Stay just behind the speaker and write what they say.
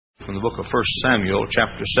from the book of 1 Samuel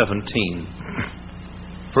chapter 17.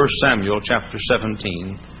 1 Samuel chapter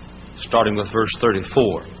 17, starting with verse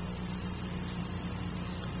 34.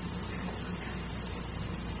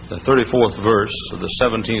 The 34th verse of the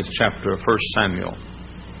 17th chapter of 1 Samuel.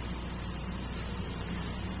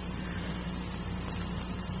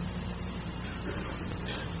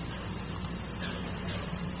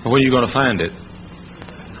 Where are you going to find it?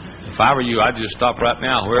 If I were you, I'd just stop right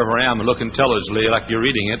now, wherever I am, and look intelligently like you're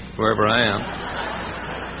reading it, wherever I am.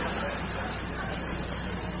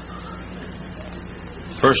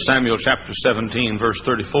 1 Samuel chapter 17, verse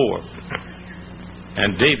 34.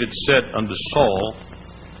 And David said unto Saul,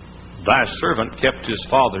 Thy servant kept his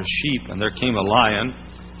father's sheep, and there came a lion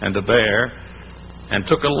and a bear, and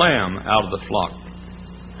took a lamb out of the flock.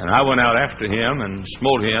 And I went out after him, and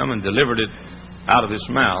smote him, and delivered it out of his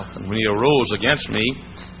mouth. And when he arose against me,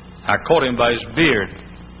 I caught him by his beard,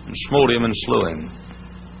 and smote him and slew him.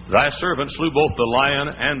 Thy servant slew both the lion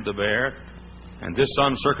and the bear, and this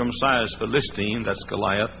uncircumcised Philistine, that's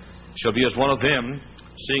Goliath, shall be as one of them,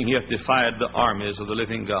 seeing he hath defied the armies of the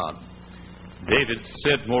living God. David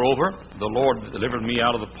said, Moreover, the Lord delivered me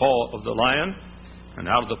out of the paw of the lion, and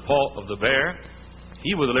out of the paw of the bear.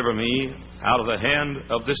 He will deliver me out of the hand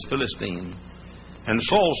of this Philistine. And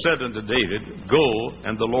Saul said unto David, Go,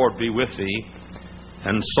 and the Lord be with thee.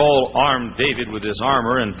 And Saul armed David with his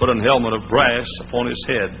armor, and put an helmet of brass upon his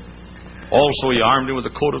head. Also he armed him with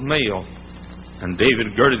a coat of mail. And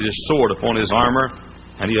David girded his sword upon his armor,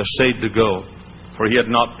 and he essayed to go, for he had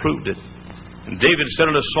not proved it. And David said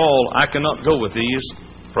unto Saul, I cannot go with these,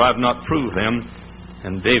 for I have not proved them.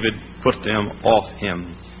 And David put them off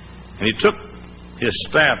him. And he took his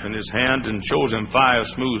staff in his hand, and chose him 5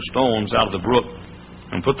 smooth stones out of the brook,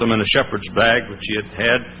 and put them in a shepherd's bag which he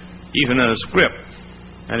had, even in a scrip.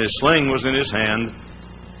 And his sling was in his hand,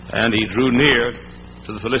 and he drew near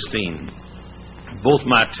to the Philistine. Both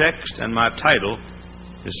my text and my title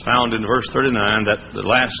is found in verse 39, that the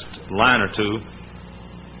last line or two.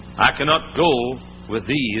 I cannot go with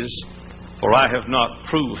these, for I have not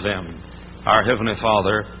proved them. Our Heavenly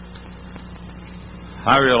Father,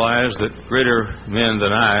 I realize that greater men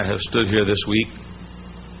than I have stood here this week,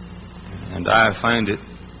 and I find it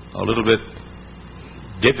a little bit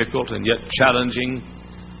difficult and yet challenging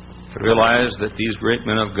to realize that these great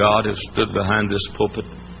men of God have stood behind this pulpit.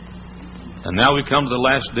 And now we come to the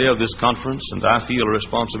last day of this conference, and I feel a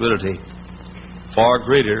responsibility far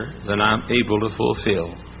greater than I'm able to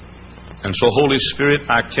fulfill. And so, Holy Spirit,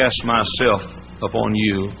 I cast myself upon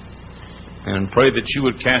you, and pray that you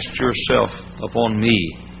would cast yourself upon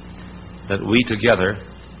me, that we together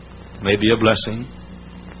may be a blessing.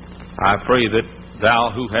 I pray that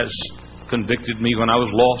thou, who hast convicted me when I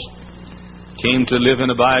was lost, came to live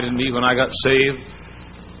and abide in me when I got saved,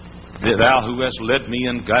 that thou, who hast led me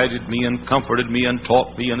and guided me and comforted me and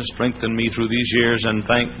taught me and strengthened me through these years, and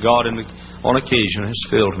thank God on occasion has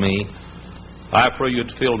filled me, I pray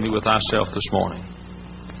you'd fill me with thyself this morning.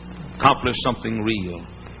 Accomplish something real.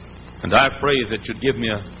 And I pray that you'd give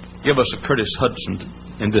us a Curtis Hudson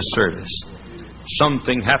in this service.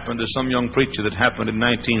 Something happened to some young preacher that happened in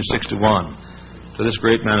 1961 to this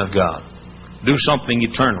great man of God. Do something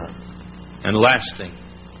eternal and lasting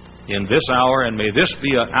in this hour, and may this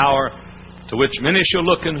be an hour to which many shall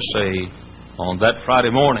look and say, on that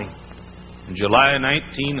Friday morning in July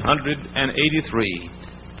 1983,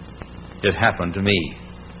 it happened to me.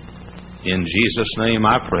 In Jesus' name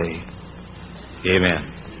I pray.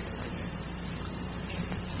 Amen.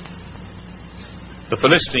 The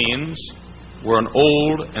Philistines were an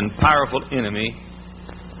old and powerful enemy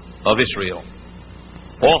of Israel.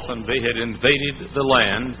 Often they had invaded the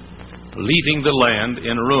land, leaving the land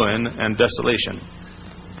in ruin and desolation.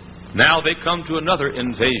 Now they come to another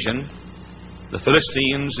invasion, the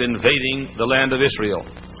Philistines invading the land of Israel.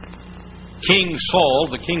 King Saul,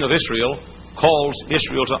 the king of Israel, calls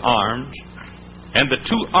Israel to arms, and the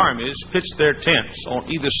two armies pitched their tents on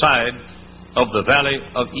either side of the valley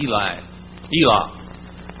of Elah.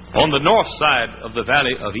 On the north side of the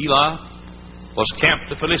valley of Elah was camped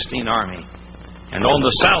the Philistine army, and on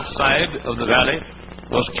the south side of the valley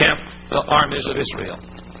was camped the armies of Israel.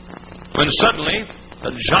 When suddenly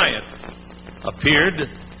a giant appeared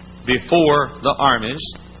before the armies,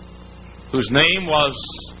 whose name was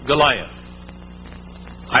Goliath.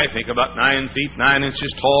 I think about 9 feet 9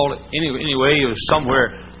 inches tall. Anyway, he was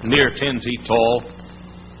somewhere near 10 feet tall.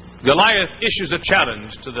 Goliath issues a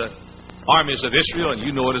challenge to the armies of Israel, and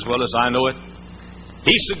you know it as well as I know it.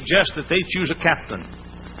 He suggests that they choose a captain,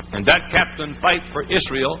 and that captain fight for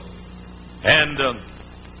Israel, and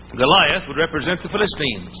Goliath would represent the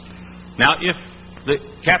Philistines. Now, if the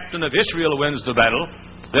captain of Israel wins the battle,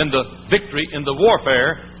 then the victory in the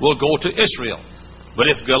warfare will go to Israel. But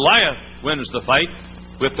if Goliath wins the fight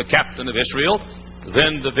with the captain of Israel,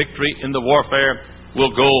 then the victory in the warfare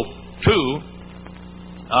will go to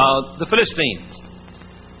the Philistines.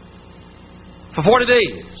 For 40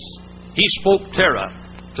 days, he spoke terror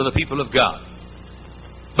to the people of God.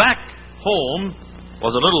 Back home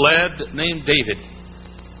was a little lad named David.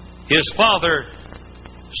 His father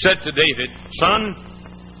said to David, "Son,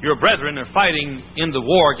 your brethren are fighting in the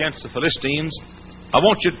war against the Philistines. I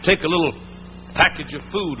want you to take a little package of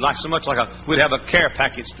food, we'd have a care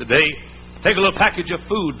package today. Take a little package of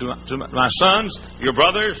food to my sons, your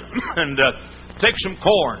brothers, and take some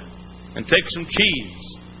corn, and take some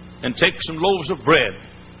cheese, and take some loaves of bread."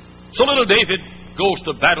 So little David goes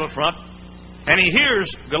to the battlefront, and he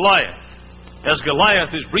hears Goliath, as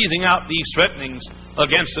Goliath is breathing out these threatenings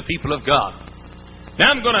against the people of God. Now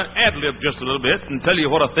I'm going to ad-lib just a little bit and tell you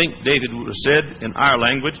what I think David would have said in our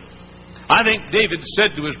language. I think David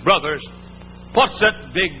said to his brothers, "What's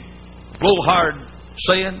that big blowhard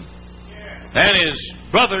saying?" And his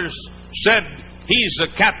brothers said, "He's a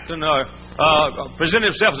captain, presented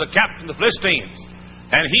himself as a captain of the Philistines,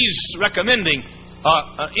 and he's recommending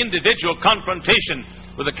an individual confrontation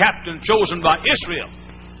with a captain chosen by Israel."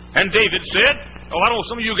 And David said, "Why don't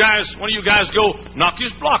one of you guys go knock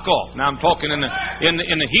his block off?" Now I'm talking in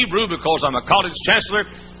the Hebrew because I'm a college chancellor,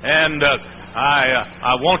 and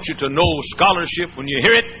I want you to know scholarship when you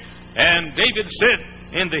hear it. And David said,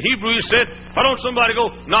 in the Hebrew, he said, "Why don't somebody go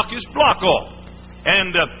knock his block off?"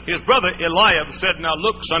 And his brother Eliab said, "Now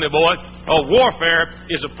look, sonny boy, warfare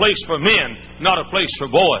is a place for men, not a place for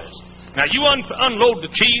boys. Now you unload the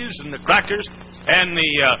cheese and the crackers and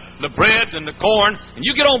the bread and the corn, and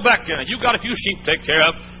you get on back there. You got a few sheep to take care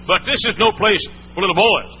of, but this is no place for little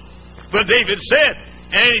boys." But David said,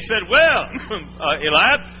 and he said, "Well,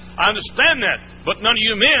 Eliab, I understand that, but none of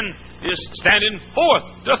you men is standing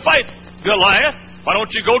forth to fight Goliath. Why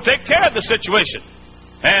don't you go take care of the situation?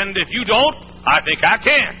 And if you don't, I think I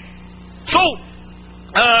can." So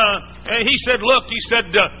he said,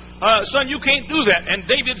 "Son, you can't do that." And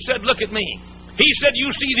David said, "Look at me." He said,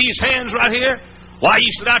 "You see these hands right here? Why,"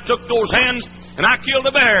 he said, "I took those hands and I killed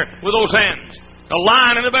a bear with those hands. A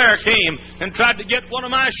lion and a bear came and tried to get one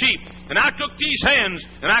of my sheep, and I took these hands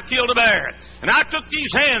and I killed a bear. And I took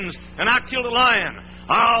these hands and I killed a lion.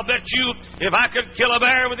 I'll bet you if I could kill a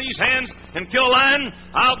bear with these hands and kill a lion,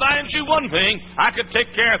 I'll buy you one thing. I could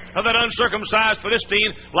take care of that uncircumcised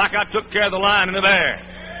Philistine like I took care of the lion and the bear."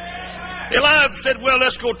 Eliab said, "Well,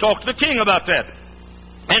 let's go talk to the king about that."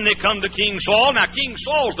 And they come to King Saul. Now, King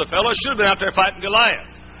Saul's the fellow should have been out there fighting Goliath.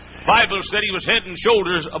 The Bible said he was head and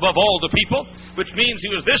shoulders above all the people, which means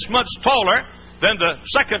he was this much taller than the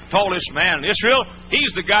second tallest man in Israel.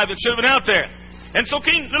 He's the guy that should have been out there. And so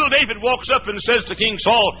little David walks up and says to King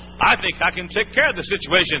Saul, "I think I can take care of the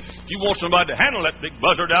situation. If you want somebody to handle that big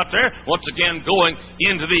buzzard out there," once again going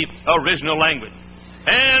into the original language.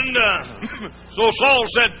 And so Saul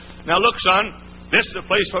said, "Now look, son, this is a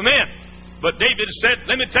place for men." But David said,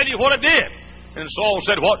 "Let me tell you what I did." And Saul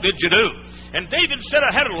said, "What did you do?" And David said,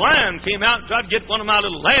 "I had a lion came out and tried to get one of my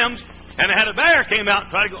little lambs, and I had a bear came out and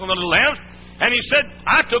tried to get one of the little lambs." And he said,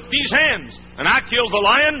 "I took these hands, and I killed the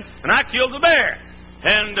lion, and I killed the bear.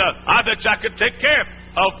 And I bet you I could take care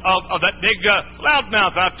of that big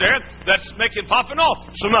loudmouth out there that's making popping off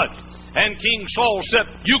so much." And King Saul said,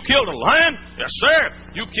 "You killed a lion?" "Yes, sir."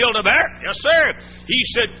 "You killed a bear?" "Yes, sir." He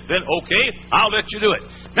said, "Then okay, I'll let you do it."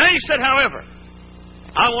 Now he said, "However,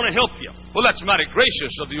 I want to help you." Well, that's mighty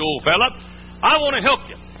gracious of the old fella. "I want to help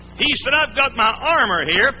you." He said, "I've got my armor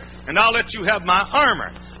here, and I'll let you have my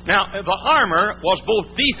armor." Now, the armor was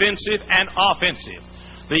both defensive and offensive.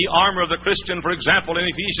 The armor of the Christian, for example, in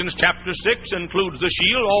Ephesians chapter 6, includes the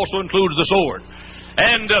shield, also includes the sword.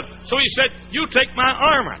 And so he said, "You take my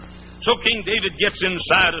armor." So King David gets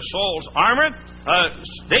inside of Saul's armor.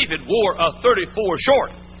 David wore a 34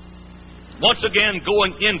 short. Once again,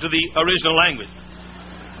 going into the original language.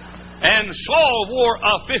 And Saul wore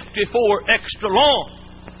a 54 extra long.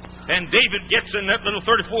 And David gets in that little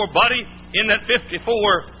 34 body, in that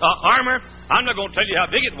 54 armor. I'm not going to tell you how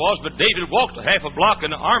big it was, but David walked a half a block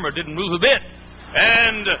and the armor didn't move a bit.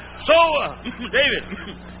 And so David,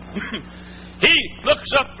 he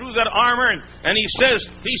looks up through that armor and he says,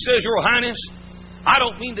 "Your Highness, I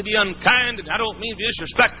don't mean to be unkind and I don't mean to be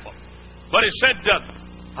disrespectful." But he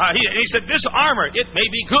said, "This armor, it may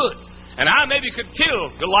be good. And I maybe could kill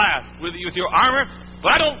Goliath with your armor,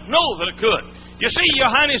 but I don't know that it could. You see, Your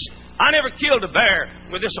Highness, I never killed a bear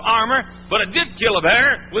with this armor, but I did kill a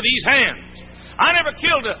bear with these hands. I never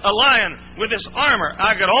killed a lion with this armor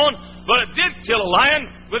I got on, but I did kill a lion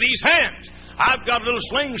with these hands. I've got a little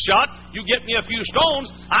slingshot. You get me a few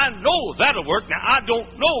stones. I know that'll work. Now, I don't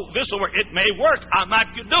know if this will work. It may work. I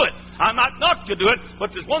might could do it. I might not could do it.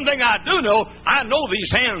 But there's one thing I do know. I know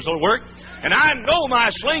these hands will work. And I know my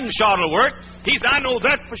slingshot will work. He said, I know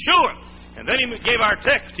that for sure. And then he gave our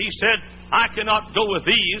text. He said, I cannot go with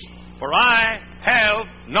these, for I have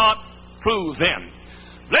not proved them.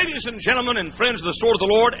 Ladies and gentlemen and friends of the sword of the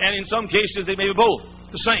Lord, and in some cases they may be both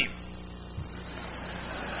the same.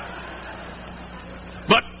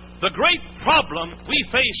 But the great problem we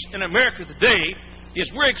face in America today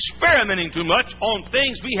is we're experimenting too much on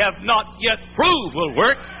things we have not yet proved will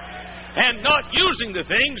work, and not using the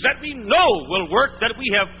things that we know will work, that we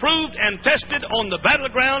have proved and tested on the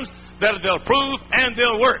battlegrounds, that they'll prove and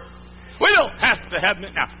they'll work. We don't have to have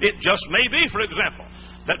it now. It just may be, for example,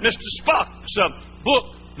 that Mr. Spock's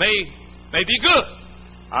book may be good.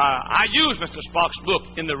 I used Mr. Spock's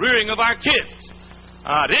book in the rearing of our kids.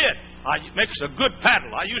 I did. It makes a good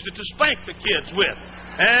paddle. I used it to spank the kids with.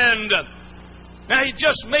 And now it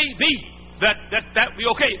just may be that be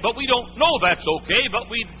okay. But we don't know that's okay. But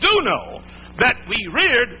we do know that we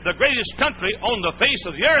reared the greatest country on the face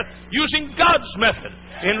of the earth using God's method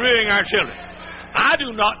in rearing our children. I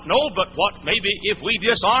do not know, but what maybe if we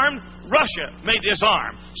disarmed, Russia may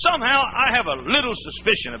disarm. Somehow I have a little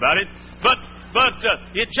suspicion about it, but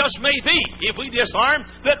it just may be, if we disarm,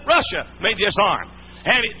 that Russia may disarm.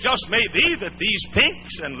 And it just may be that these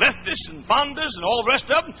pinks and leftists and fondas and all the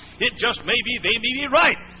rest of them, it just may be, they may be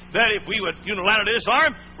right, that if we would unilaterally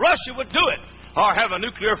disarm, Russia would do it. Or have a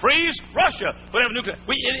nuclear freeze, Russia would have a nuclear...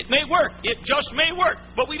 It may work. It just may work.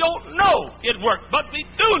 But we don't know it worked. But we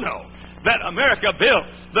do know that America built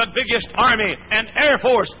the biggest army and air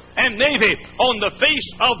force and navy on the face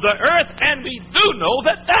of the earth, and we do know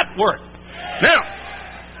that worked. Now,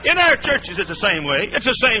 in our churches, it's the same way. It's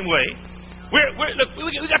the same way. Look,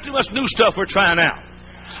 we got too much new stuff we're trying out.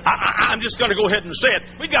 I'm just going to go ahead and say it.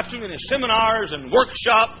 We got too many seminars and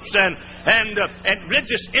workshops and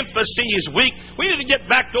religious emphases week. We need to get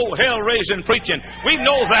back to old hell-raising preaching. We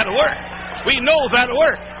know that'll work. We know that'll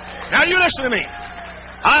work. Now, you listen to me.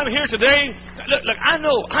 I'm here today. Look, I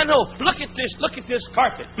know. Look at this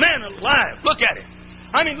carpet. Man alive, look at it.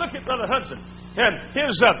 I mean, look at Brother Hudson. And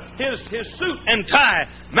his suit and tie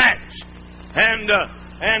match. And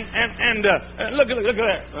look at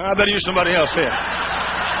that. I better use somebody else here.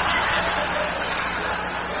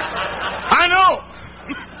 I know.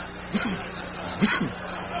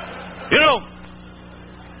 You know,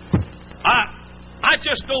 I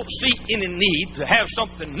just don't see any need to have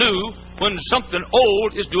something new when something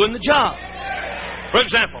old is doing the job. For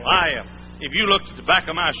example, if you looked at the back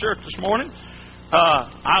of my shirt this morning,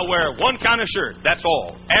 I wear one kind of shirt. That's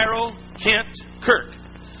all. Arrow, Kent, Kirk.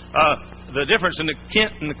 The difference in the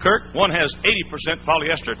Kent and the Kirk, one has 80%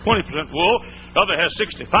 polyester, 20% wool. The other has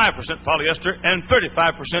 65% polyester and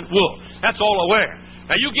 35% wool. That's all I wear.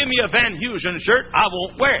 Now, you give me a Van Heusen shirt, I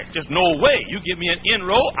won't wear it. Just no way. You give me an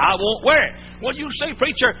Enro, I won't wear it. Well, you say,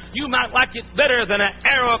 preacher, you might like it better than an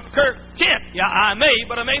Arrow Kirk Kent. Yeah, I may,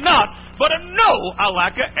 but I may not. But I know I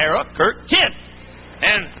like an Arrow Kirk Kent.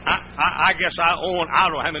 And I guess I don't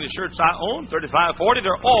know how many shirts I own, 35, 40.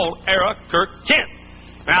 They're all Arrow Kirk Kent.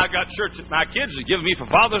 Now, I got shirts that my kids have given me for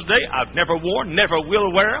Father's Day. I've never worn, never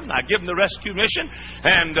will wear them. I give them the rescue mission,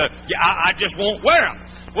 and I just won't wear them.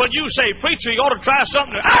 Well, you say, preacher, you ought to try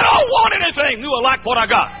something new. I don't want anything new. I like what I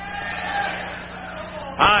got.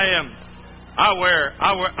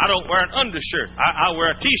 I don't wear an undershirt. I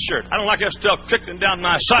wear a T-shirt. I don't like that stuff trickling down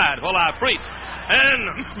my side while I preach.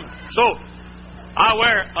 And so I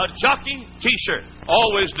wear a jockey T-shirt.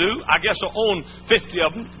 Always do. I guess I own 50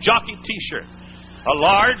 of them. Jockey T-shirt. A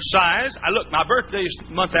large size. Look, my birthday's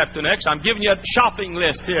month after next. I'm giving you a shopping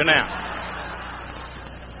list here now.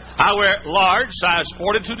 I wear large, size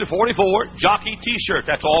 42 to 44, jockey T-shirt.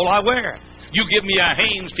 That's all I wear. You give me a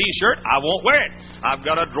Hanes T-shirt, I won't wear it. I've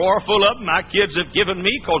got a drawer full of them my kids have given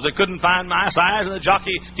me because they couldn't find my size in the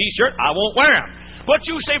jockey T-shirt. I won't wear them. But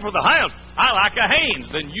you say for the Hyles, I like a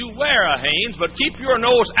Hanes. Then you wear a Hanes, but keep your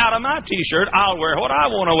nose out of my T-shirt. I'll wear what I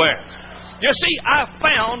want to wear. You see, I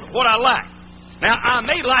found what I like. Now, I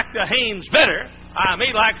may like the Hanes better. I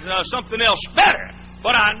may like something else better.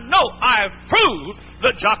 But I know I've proved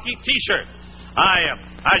the jockey T-shirt. I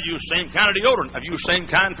use the same kind of deodorant. I've used the same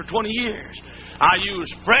kind for 20 years. I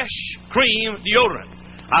use fresh cream deodorant.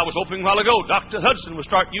 I was hoping a while ago Dr. Hudson would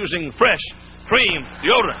start using fresh cream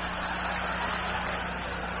deodorant.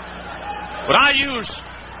 But I use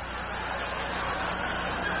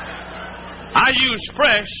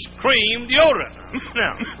fresh cream deodorant.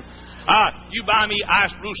 Now, you buy me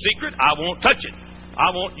Ice Blue Secret, I won't touch it. I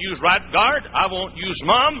won't use Right Guard. I won't use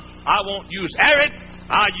Mum. I won't use Arid.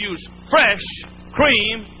 I use fresh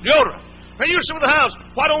cream deodorant. Now you say to the house,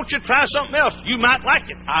 why don't you try something else? You might like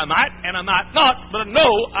it. I might, and I might not, but I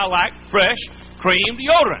know I like fresh cream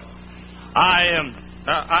deodorant.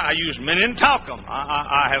 I use Menin talcum.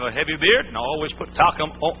 I have a heavy beard, and I always put talcum,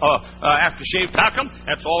 aftershave talcum.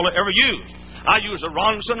 That's all I ever use. I use a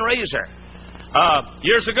Ronson razor.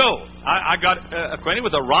 Years ago, I got acquainted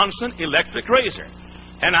with a Ronson electric razor.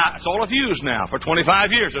 And it's all I've used now for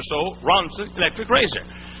 25 years or so, Ronson electric razor.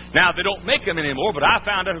 Now, they don't make them anymore, but I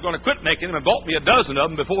found out they're going to quit making them and bought me a dozen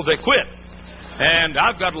of them before they quit. And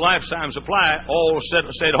I've got a lifetime supply all set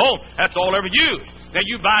at home. That's all I ever use. Now,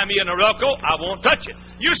 you buy me a Norelco, I won't touch it.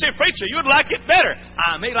 You say, preacher, you'd like it better.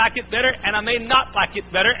 I may like it better, and I may not like it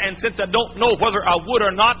better. And since I don't know whether I would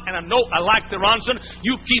or not, and I know I like the Ronson,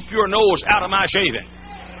 you keep your nose out of my shaving.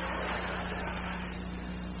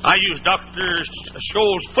 I use Dr.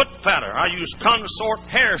 Scholl's foot powder. I use Consort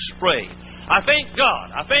hairspray. I thank God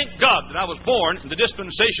that I was born in the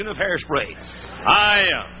dispensation of hairspray.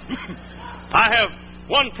 I have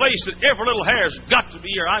one place that every little hair's got to be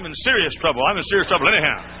here. I'm in serious trouble. I'm in serious trouble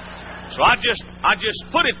anyhow. So I just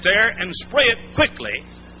put it there and spray it quickly.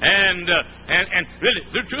 And really,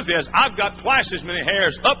 the truth is, I've got twice as many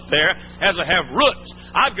hairs up there as I have roots.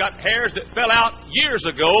 I've got hairs that fell out years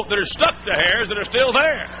ago that are stuck to hairs that are still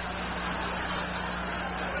there.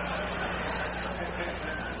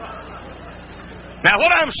 Now,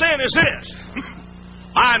 what I'm saying is this.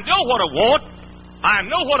 I know what I want. I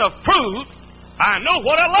know what I've proved. I know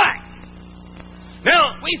what I like.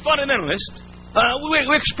 Now, we fundamentalists,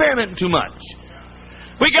 we experimenting too much.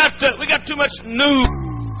 We got too much new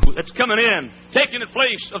that's coming in, taking the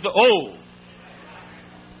place of the old.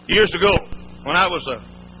 Years ago, when I was a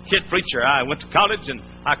kid preacher, I went to college and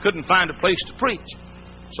I couldn't find a place to preach.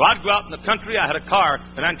 So I'd go out in the country. I had a car,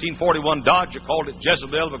 a 1941 Dodge. I called it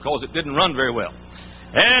Jezebel because it didn't run very well.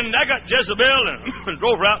 And I got Jezebel and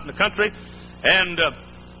drove her out in the country. And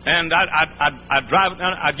I'd drive it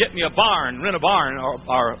down. I'd get me a barn, rent a barn, or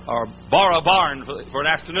borrow a barn for an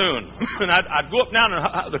afternoon. And I'd go up down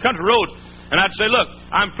the country roads, and I'd say, look,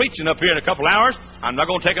 I'm preaching up here in a couple hours. I'm not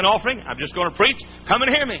going to take an offering. I'm just going to preach. Come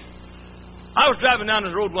and hear me. I was driving down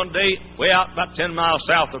the road one day, way out about 10 miles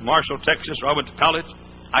south of Marshall, Texas, where I went to college.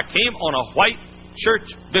 I came on a white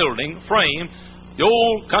church building frame, the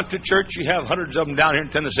old country church. You have hundreds of them down here in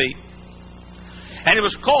Tennessee. And it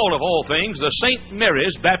was called, of all things, the St.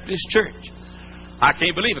 Mary's Baptist Church. I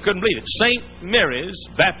couldn't believe it. St. Mary's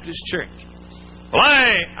Baptist Church. Well,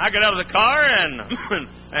 I got out of the car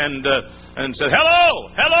and said, hello.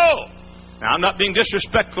 Now, I'm not being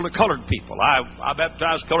disrespectful to colored people. I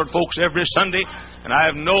baptize colored folks every Sunday, and I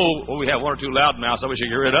have we have one or two loudmouths I wish I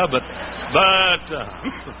could get rid of,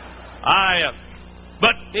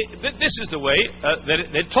 but this is the way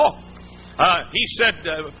that they talk. He said,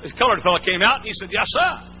 a colored fellow came out, and he said, yes,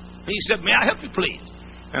 sir. He said, may I help you, please?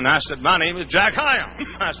 And I said, my name is Jack Hyles.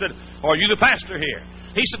 I said, are you the pastor here?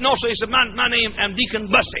 He said, no, sir. He said, my name is Deacon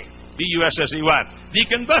Bussey, B-U-S-S-E-Y,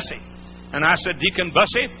 Deacon Bussey. And I said, Deacon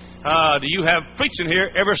Bussey, do you have preaching here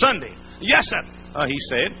every Sunday? Yes, sir, he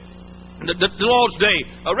said. The Lord's Day,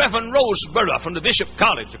 Reverend Roseburg from the Bishop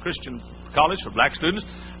College, a Christian college for black students.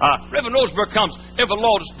 Reverend Roseburg comes every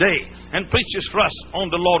Lord's Day and preaches for us on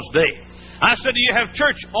the Lord's Day. I said, do you have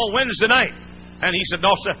church on Wednesday night? And he said,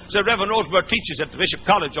 no, sir. Said, Reverend Roseburg teaches at the Bishop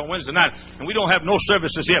College on Wednesday night, and we don't have no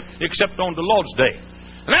services here except on the Lord's Day.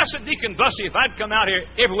 And I said, Deacon Bussey, if I'd come out here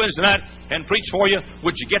every Wednesday night and preach for you,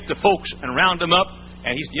 would you get the folks and round them up?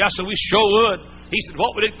 And he said, yes, sir, we sure would. He said,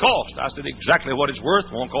 what would it cost? I said, exactly what it's worth.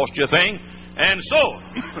 Won't cost you a thing. And so,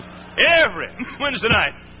 every Wednesday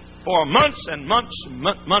night, for months and months,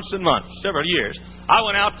 several years, I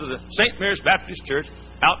went out to the St. Mary's Baptist Church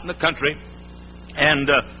out in the country,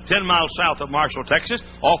 and 10 miles south of Marshall, Texas,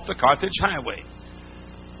 off the Carthage Highway.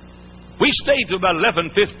 We stayed to about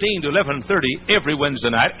 11:15 to 11:30 every Wednesday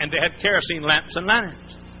night, and they had kerosene lamps and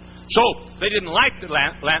lanterns. So they didn't like the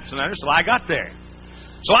lamps and lanterns till I got there.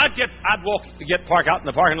 So I'd park out in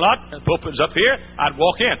the parking lot. The pulpit's up here. I'd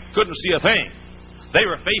walk in, couldn't see a thing. They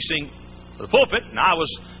were facing the pulpit, and I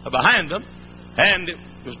was behind them, and it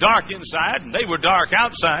was dark inside, and they were dark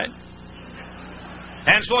outside,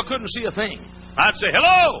 and so I couldn't see a thing. I'd say,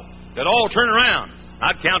 hello. They'd all turn around.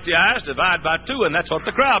 I'd count the eyes, divide by 2, and that's what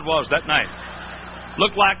the crowd was that night.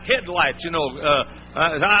 Looked like headlights,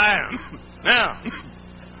 Now,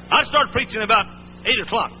 I'd start preaching about 8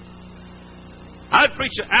 o'clock. I'd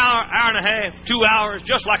preach an hour, hour and a half, 2 hours,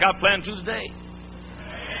 just like I planned to today.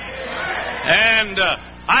 And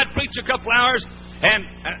I'd preach a couple hours, and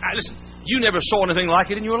listen, you never saw anything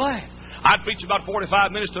like it in your life. I'd preach about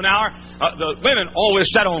 45 minutes to an hour. The women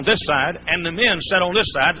always sat on this side, and the men sat on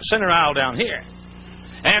this side, the center aisle down here.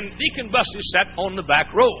 And Deacon Bussey sat on the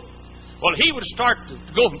back row. Well, he would start to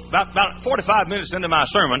go about 45 minutes into my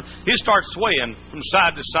sermon. He'd start swaying from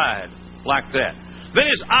side to side like that. Then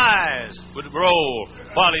his eyes would roll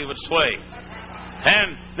while he would sway.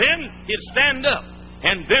 And then he'd stand up.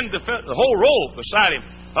 And then the whole row beside him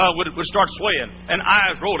would start swaying and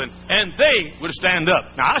eyes rolling, and they would stand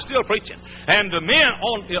up. Now, I was still preaching, and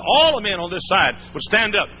all the men on this side would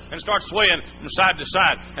stand up and start swaying from side to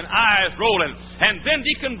side and eyes rolling. And then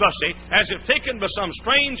Deacon Bussey, as if taken by some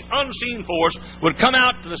strange unseen force, would come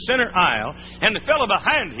out to the center aisle, and the fellow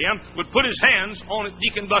behind him would put his hands on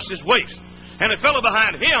Deacon Bussey's waist. And the fellow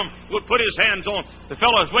behind him would put his hands on the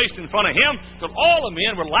fellow's waist in front of him, till all the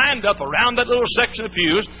men were lined up around that little section of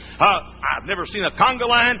pews. I've never seen a conga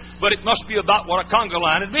line, but it must be about what a conga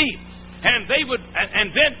line would be. And they would,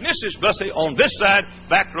 and then Mrs. Bussey on this side,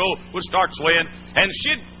 back row, would start swaying, and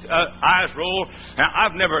she'd eyes roll. Now,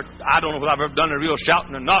 I don't know if I've ever done a real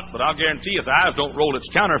shouting or not, but I'll guarantee if the eyes don't roll,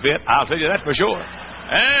 it's counterfeit. I'll tell you that for sure.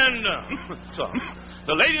 And so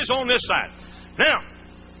the ladies on this side. Now,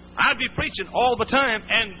 I'd be preaching all the time,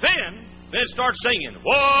 and then they'd start singing,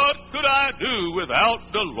 "What could I do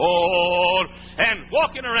without the Lord?" And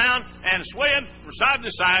walking around and swaying from side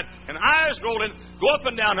to side and eyes rolling, go up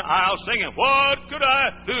and down the aisle singing, "What could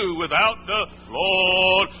I do without the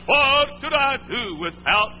Lord? What could I do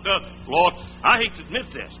without the Lord?" I hate to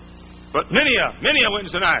admit this, but many a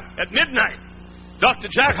Wednesday night at midnight, Dr.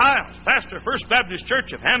 Jack Hyles, pastor of First Baptist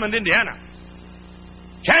Church of Hammond, Indiana,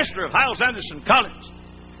 chancellor of Hyles Anderson College,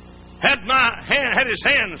 had his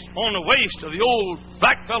hands on the waist of the old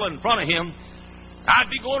black fellow in front of him. I'd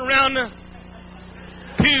be going around the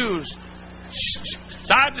pews,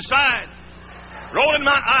 side to side, rolling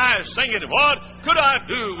my eyes, singing, "What could I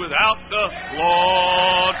do without the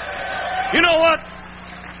Lord?" You know what?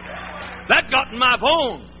 That got in my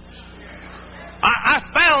bones. I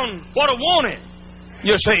found what I wanted.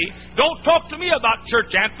 You see, don't talk to me about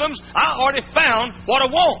church anthems. I already found what I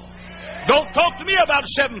want. Don't talk to me about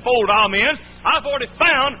sevenfold amen. I've already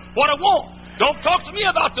found what I want. Don't talk to me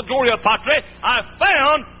about the Gloria Patri. I've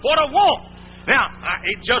found what I want. Now,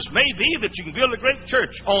 it just may be that you can build a great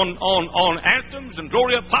church on anthems and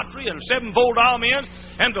Gloria Patri and sevenfold amen,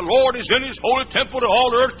 and the Lord is in His holy temple, and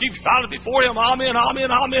all the earth keeps silent before Him. Amen,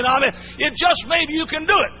 amen, amen, amen. It just may be you can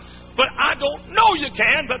do it. But I don't know you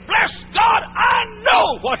can, but bless God, I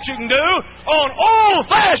know what you can do on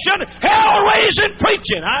old-fashioned, hell-raising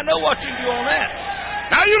preaching. I know what you can do on that.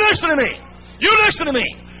 Now, you listen to me. You listen to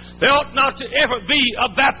me. There ought not to ever be a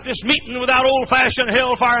Baptist meeting without old-fashioned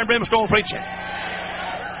hellfire and brimstone preaching.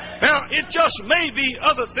 Now, it just may be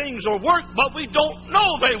other things will work, but we don't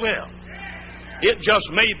know they will. It just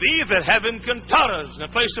may be that having cantatas in a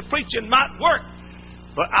place of preaching might work,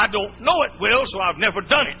 but I don't know it will, so I've never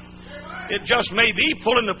done it. It just may be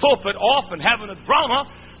pulling the pulpit off and having a drama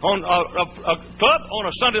on a club on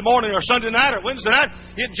a Sunday morning or Sunday night or Wednesday night.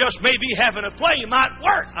 It just may be having a play might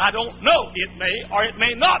work. I don't know. It may or it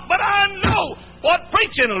may not, but I know what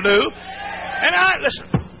preaching will do. And listen,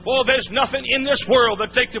 well, there's nothing in this world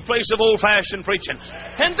that takes the place of old-fashioned preaching.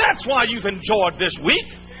 And that's why you've enjoyed this week.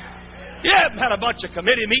 You haven't had a bunch of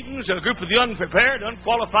committee meetings, a group of the unprepared,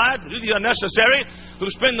 unqualified, to do the unnecessary, who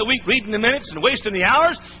spend the week reading the minutes and wasting the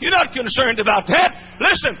hours. You're not concerned about that.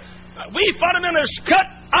 Listen, we fundamentalists cut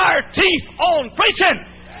our teeth on preaching.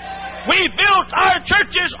 We built our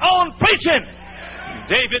churches on preaching.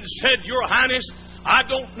 David said, "Your Highness, I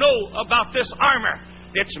don't know about this armor.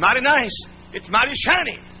 It's mighty nice. It's mighty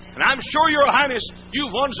shiny. And I'm sure, Your Highness,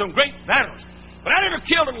 you've won some great battles. But I never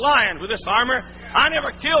killed a lion with this armor. I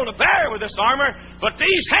never killed a bear with this armor. But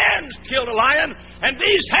these hands killed a lion, and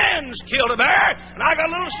these hands killed a bear, and I got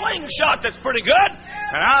a little slingshot that's pretty good.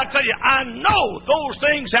 And I'll tell you, I know those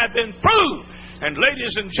things have been proved. And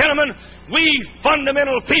ladies and gentlemen, we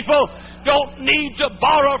fundamental people don't need to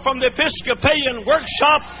borrow from the Episcopalian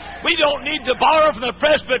workshop. We don't need to borrow from the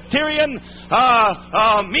Presbyterian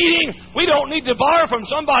meeting. We don't need to borrow from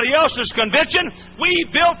somebody else's convention. We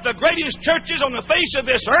built the greatest churches on the face of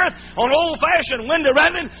this earth on old-fashioned window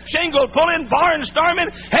rattling, shingle pulling, barn storming,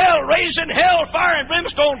 hell raising, hell fire and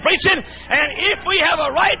brimstone preaching. And if we have a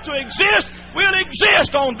right to exist, we'll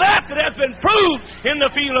exist on that has been proved in the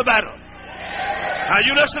field of battle. Now,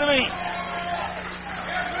 you listen to me.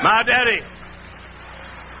 My daddy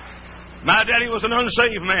was an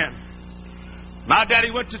unsaved man. My daddy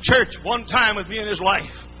went to church one time with me in his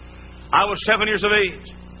life. I was 7 years of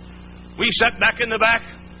age. We sat back in the back.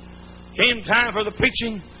 Came time for the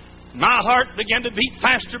preaching. My heart began to beat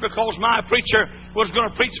faster because my preacher was going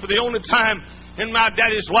to preach for the only time in my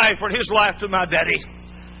daddy's life, or his life to my daddy.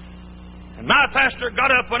 And my pastor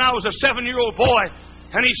got up when I was a 7-year-old boy,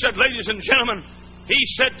 and he said, "Ladies and gentlemen," he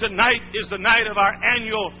said, "tonight is the night of our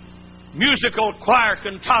annual musical choir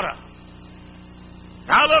cantata."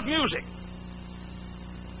 I love music,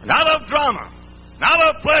 and I love drama, and I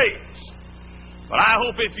love plays. But I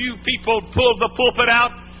hope if you people pull the pulpit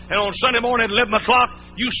out and on Sunday morning at 11 o'clock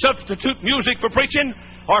you substitute music for preaching,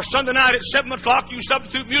 or Sunday night at 7 o'clock you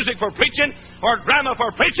substitute music for preaching, or drama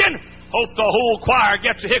for preaching, hope the whole choir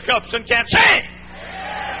gets the hiccups and can't sing.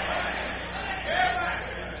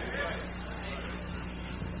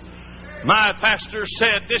 My pastor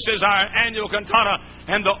said this is our annual cantata,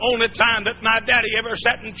 and the only time that my daddy ever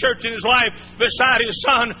sat in church in his life beside his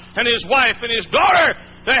son and his wife and his daughter.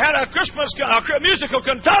 They had a musical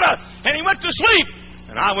cantata, and he went to sleep.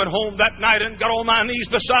 And I went home that night and got on my knees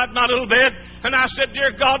beside my little bed, and I said,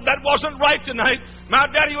 "Dear God, that wasn't right tonight. My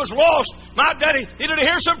daddy was lost. My daddy needed to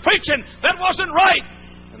hear some preaching. That wasn't right."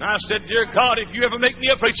 And I said, "Dear God, if you ever make me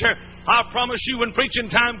a preacher, I promise you when preaching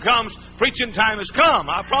time comes, preaching time has come.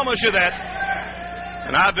 I promise you that."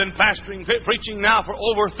 And I've been pastoring, preaching now for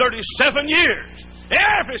over 37 years.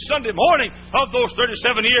 Every Sunday morning of those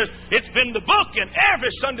 37 years, it's been the book. And every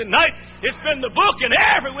Sunday night, it's been the book. And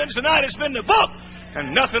every Wednesday night, it's been the book.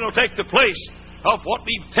 And nothing will take the place of what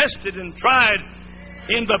we've tested and tried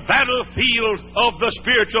in the battlefield of the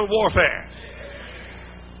spiritual warfare.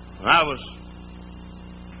 When I was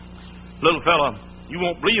a little fella, you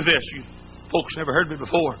won't believe this. You folks never heard me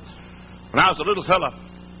before. When I was a little fella,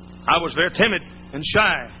 I was very timid and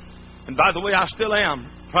shy. And by the way, I still am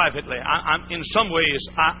privately. I'm in some ways,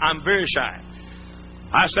 I'm very shy.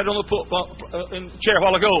 I sat on the chair a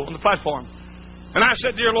while ago on the platform, and I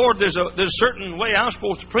said, "Dear Lord, there's a certain way I'm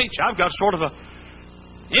supposed to preach. I've got sort of a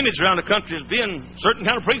image around the country as being a certain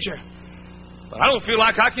kind of preacher, but I don't feel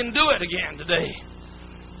like I can do it again today."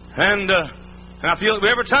 And I feel it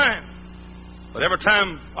every time. But every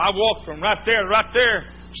time I walk from right there to right there,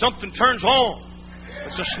 something turns on.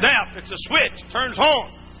 It's a snap. It's a switch. It turns on.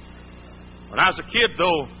 When I was a kid,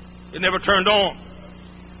 though, it never turned on.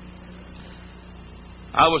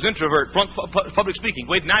 I was introvert, public speaking,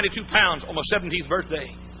 weighed 92 pounds on my 17th birthday.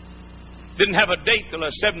 Didn't have a date till I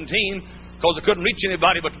was 17 because I couldn't reach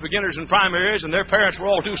anybody but the beginners and primaries, and their parents were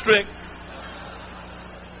all too strict.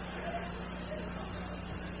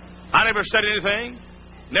 I never said anything,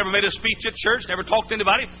 never made a speech at church, never talked to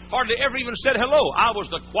anybody, hardly ever even said hello. I was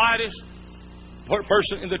the quietest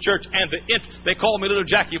person in the church, and they called me Little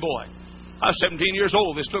Jackie Boy. I was 17 years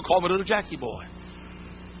old. They still called me Little Jackie Boy.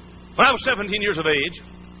 When I was 17 years of age,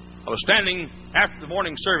 I was standing after the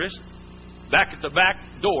morning service back at the back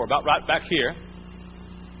door, about right back here,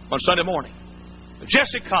 on Sunday morning.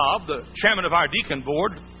 Jesse Cobb, the chairman of our deacon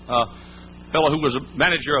board, a fellow who was a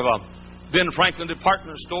manager of a Ben Franklin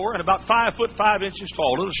department store, and about 5 foot 5 inches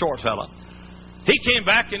tall, a little short fella. He came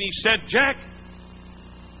back and he said, "Jack,"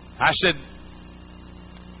 I said,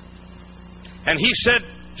 and he said,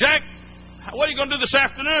 "Jack, what are you going to do this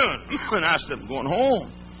afternoon?" And I said, "I'm going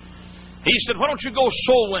home." He said, "Why don't you go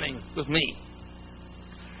soul winning with me?"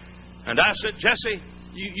 And I said, "Jesse,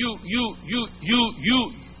 you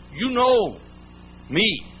know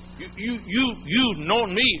me. You've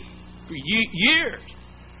known me for years.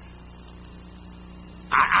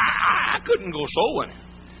 I couldn't go soul winning."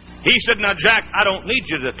 He said, "Now, Jack, I don't need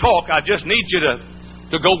you to talk. I just need you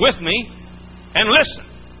to go with me and listen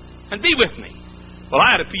and be with me." Well,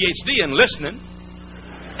 I had a PhD in listening,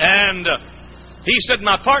 and he said,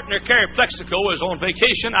 "My partner, Carrie Plexico, is on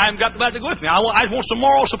vacation. I haven't got anybody to go with me. I just want some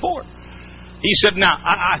moral support." He said, "Now,"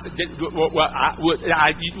 I said, would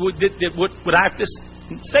I have to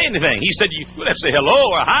say anything?" He said, "You would have to say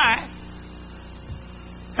hello or hi."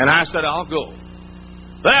 And I said, "I'll go."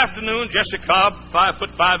 That afternoon, Jesse Cobb, 5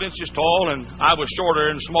 foot 5 inches tall, and I was shorter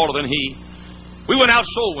and smaller than he, we went out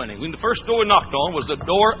soul winning. The first door we knocked on was the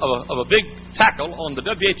door of a big tackle on the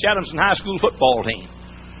W.H. Adamson High School football team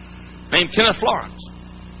named Kenneth Florence.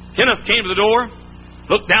 Kenneth came to the door,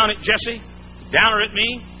 looked down at Jesse, down at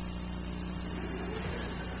me,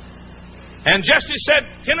 and Jesse said,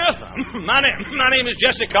 "Kenneth, my name is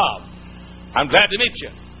Jesse Cobb. I'm glad to meet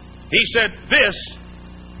you." He said, "This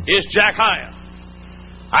is Jack Hyles."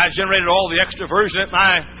 I generated all the extra version at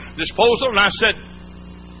my disposal, and I said,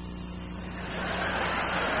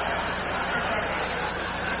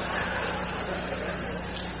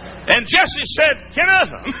 and Jesse said,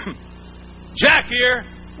 "Kenneth, Jack here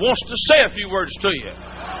wants to say a few words to you."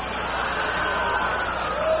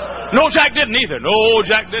 No, Jack didn't either. No,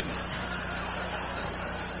 Jack didn't.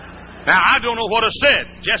 Now, I don't know what I said.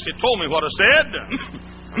 Jesse told me what I said.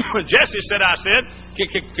 Jesse said, I said,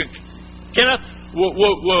 Kenneth,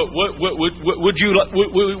 would you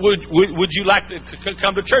like to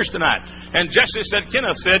come to church tonight? And Jesse said,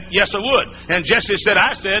 Kenneth said, yes, I would. And Jesse said,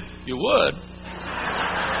 I said, you would.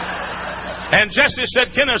 And Jesse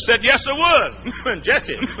said, Kenneth said, yes, I would. And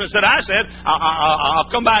Jesse said, I said, I'll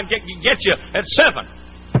come by and get you at 7.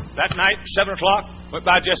 That night, 7 o'clock, went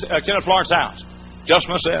by Kenneth Florence's house. Just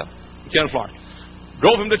myself, Kenneth Florence.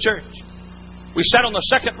 Drove him to church. We sat on the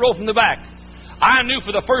second row from the back. I knew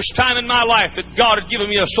for the first time in my life that God had given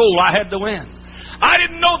me a soul I had to win. I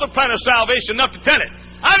didn't know the plan of salvation enough to tell it.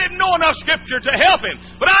 I didn't know enough Scripture to help him.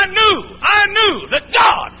 But I knew that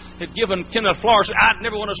God had given Kenneth Florence. I'd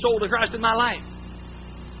never won a soul to Christ in my life.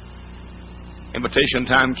 Invitation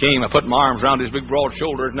time came. I put my arms around his big broad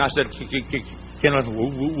shoulders and I said, Kenneth,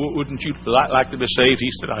 wouldn't you like to be saved? He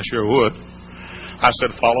said, I sure would. I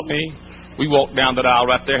said, follow me. We walked down that aisle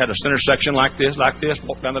right there, had a center section like this,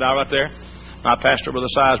 walked down that aisle right there. My pastor, Brother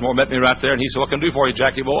Sizemore, met me right there, and he said, what can I do for you,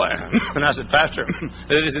 Jackie boy? And I said, Pastor,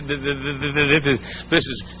 this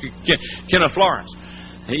is Kenneth Florence.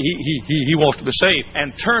 He wants to be saved.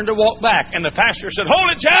 And turned to walk back. And the pastor said,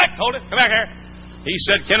 hold it, Jack, hold it, come back here. He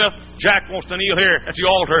said, Kenneth, Jack wants to kneel here at the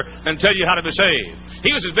altar and tell you how to be saved.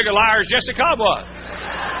 He was as big a liar as Jesse Cobb was.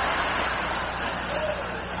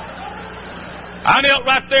 I knelt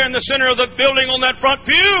right there in the center of the building on that front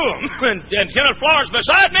pew, and Kenneth Florence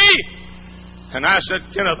beside me. And I said,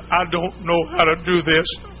 Kenneth, I don't know how to do this.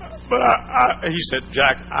 But he said,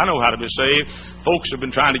 Jack, I know how to be saved. Folks have been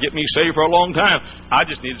trying to get me saved for a long time. I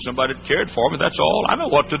just needed somebody that cared for me. That's all. I know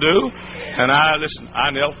what to do. And I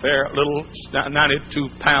knelt there, a little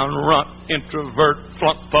 92-pound runt, introvert,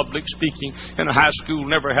 flunked public speaking in a high school,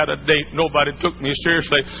 never had a date. Nobody took me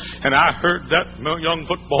seriously. And I heard that young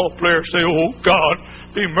football player say, oh, God,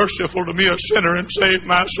 be merciful to me, a sinner, and save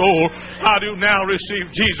my soul. I do now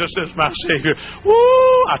receive Jesus as my Savior. Woo!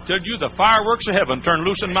 I tell you, the fireworks of heaven turned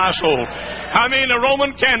loose in my soul. I mean, the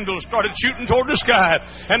Roman candles started shooting toward the sky,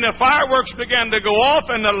 and the fireworks began to go off,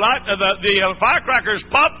 and the firecrackers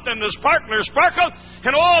popped, and the sparklers sparkled,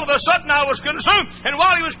 and all of a sudden I was consumed. And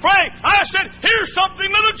while he was praying, I said, here's something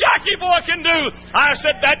little Jackie boy can do. I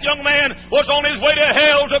said, that young man was on his way to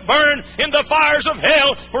hell to burn in the fires of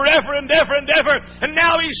hell forever and ever and ever. And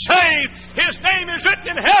now he's saved. His name is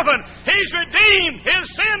written in heaven. He's redeemed. His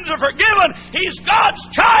sins are forgiven. He's God's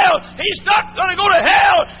child. He's not going to go to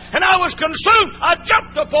hell. And I was consumed. I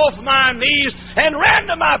jumped up off my knees and ran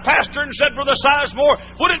to my pastor and said, Brother Sizemore,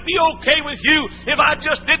 would it be okay with you if I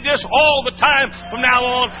just did this all the time from now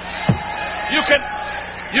on?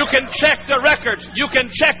 You can check the records. You can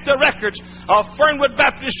check the records of Fernwood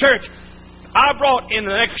Baptist Church. I brought, in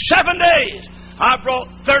the next 7 days, I brought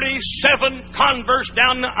 37 converts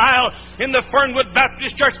down the aisle in the Fernwood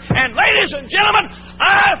Baptist Church. And ladies and gentlemen,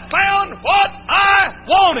 I found what I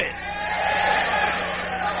wanted.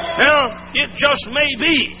 Now, it just may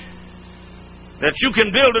be that you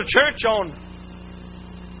can build a church on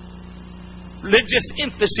religious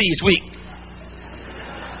emphases week.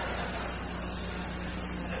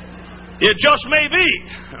 It just may be.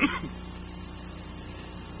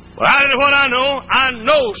 But what I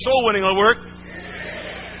know soul winning will work.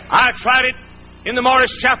 I tried it in the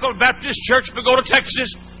Morris Chapel Baptist Church, Pagoda,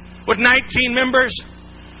 Texas, with 19 members.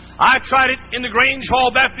 I tried it in the Grange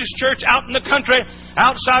Hall Baptist Church out in the country,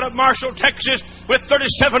 outside of Marshall, Texas, with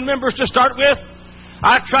 37 members to start with.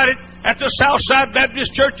 I tried it at the Southside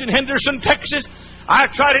Baptist Church in Henderson, Texas. I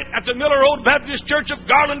tried it at the Miller Road Baptist Church of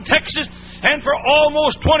Garland, Texas. And for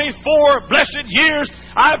almost 24 blessed years,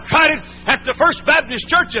 I've tried it at the First Baptist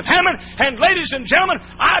Church of Hammond. And ladies and gentlemen,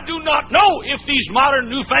 I do not know if these modern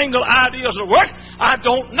newfangled ideas will work. I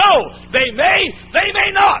don't know. They may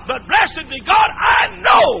not. But blessed be God, I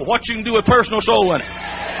know what you can do with personal soul winning.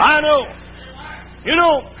 I know. You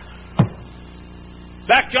know,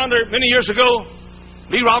 back yonder many years ago,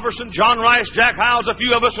 Lee Robertson, John Rice, Jack Hyles, a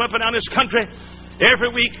few of us went up and down this country every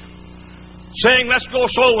week, saying, let's go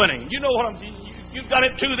soul winning. You know what you've done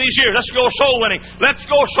it too these years. Let's go soul winning. Let's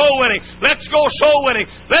go soul winning. Let's go soul winning.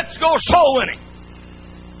 Let's go soul winning.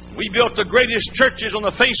 We built the greatest churches on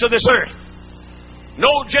the face of this earth.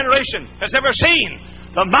 No generation has ever seen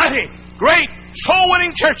the mighty, great, soul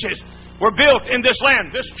winning churches were built in this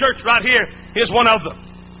land. This church right here is one of them.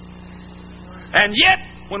 And yet,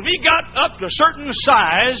 when we got up to a certain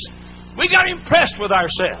size, we got impressed with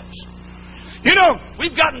ourselves. You know,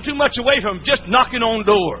 we've gotten too much away from just knocking on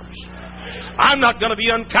doors. I'm not going to be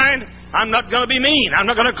unkind. I'm not going to be mean. I'm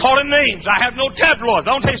not going to call him names. I have no tabloids.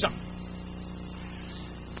 I'll tell you something.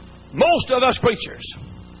 Most of us preachers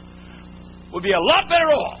would be a lot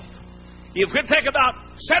better off if we take about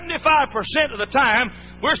 75% of the time,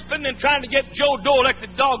 we're spending trying to get Joe Doe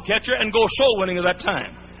elected dog catcher and go soul winning at that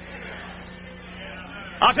time.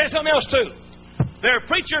 I'll tell you something else, too. There are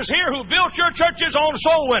preachers here who built your churches on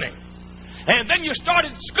soul winning. And then you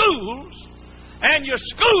started schools, and your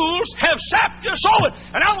schools have sapped your soul.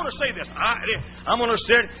 And I want to say this. I'm going to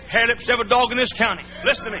say hairlips every dog in this county.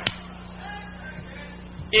 Listen to me.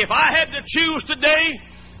 If I had to choose today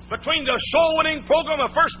between the soul-winning program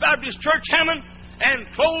of First Baptist Church Hammond and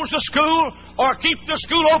close the school or keep the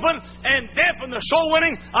school open and dampen the soul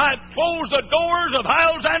winning, I'd close the doors of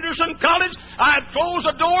Hyles Anderson College. I'd close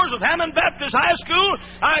the doors of Hammond Baptist High School.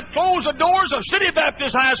 I'd close the doors of City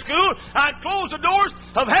Baptist High School. I'd close the doors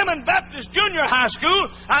of Hammond Baptist Junior High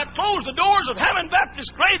School. I'd close the doors of Hammond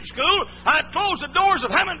Baptist Grade School. I'd close the doors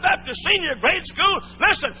of Hammond Baptist Senior Grade School.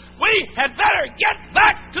 Listen, we had better get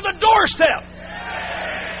back to the doorstep.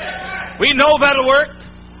 We know that'll work.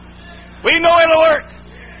 We know it'll work.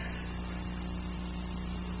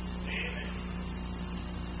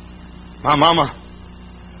 My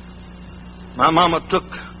mama took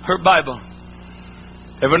her Bible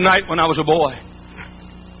every night when I was a boy.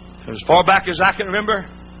 As far back as I can remember,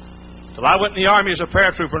 till I went in the Army as a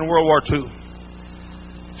paratrooper in World War II.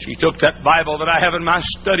 She took that Bible that I have in my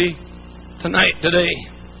study today.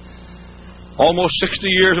 Almost 60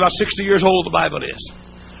 years, about 60 years old the Bible is.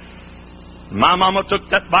 My mama took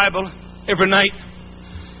that Bible every night.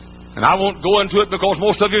 And I won't go into it because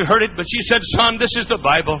most of you heard it, but she said, son, this is the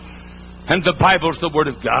Bible, and the Bible's the Word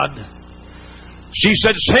of God. She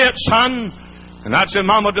said, say it, son. And I'd say,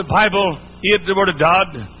 Mama, the Bible is the Word of God.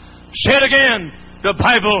 Say it again. The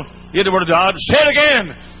Bible is the Word of God. Say it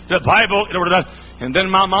again. The Bible is the Word of God. And then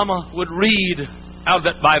my mama would read out of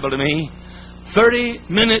that Bible to me 30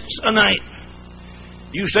 minutes a night.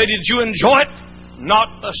 You say, did you enjoy it?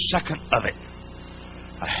 Not a second of it.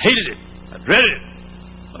 I hated it. I dreaded it.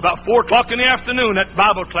 About 4 o'clock in the afternoon, that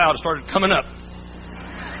Bible cloud started coming up.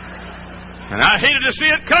 And I hated to see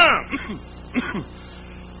it come.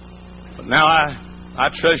 But now I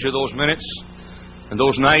treasure those minutes and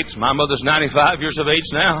those nights. My mother's 95 years of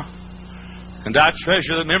age now. And I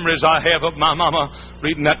treasure the memories I have of my mama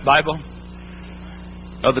reading that Bible.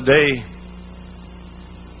 The other day,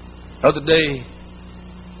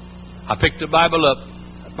 I picked the Bible up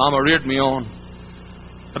that Mama reared me on.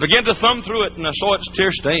 I began to thumb through it, and I saw its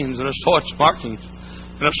tear stains, and I saw its markings,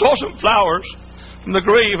 and I saw some flowers from the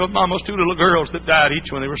grave of Mama's 2 little girls that died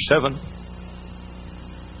each when they were 7.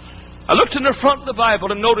 I looked in the front of the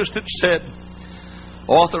Bible and noticed it said,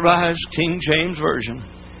 Authorized King James Version.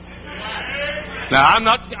 Now I'm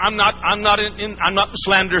not in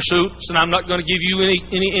slander suits, and I'm not going to give you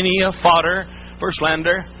any fodder for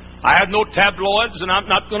slander. I have no tabloids, and I'm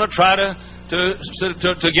not going to try to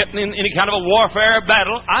get in any kind of a warfare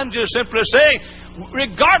battle. I'm just simply saying,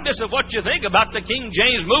 regardless of what you think about the King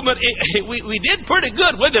James movement, we did pretty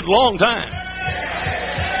good with it a long time.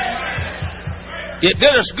 It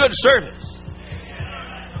did us good service.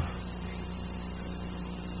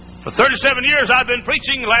 For 37 years I've been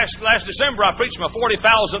preaching. Last December I preached my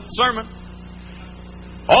 40,000th sermon.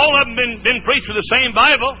 All of them been preached with the same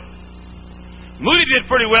Bible. Moody did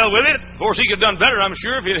pretty well with it. Of course, he could have done better, I'm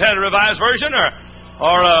sure, if he'd had a revised version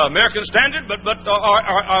or American Standard, but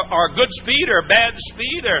or good speed or bad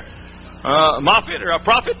speed or Moffat or a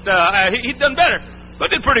Prophet. He'd done better, but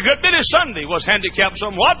did pretty good. Did his Sunday was handicapped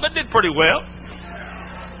somewhat, but did pretty well.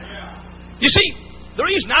 You see, the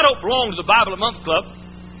reason I don't belong to the Bible a Month Club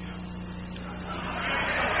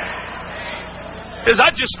is I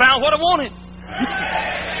just found what I wanted.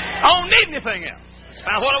 I don't need anything else. Just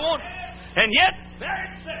found what I wanted. And yet, there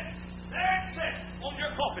it says on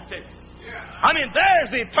your coffee table. I mean, there's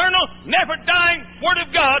the eternal, never-dying Word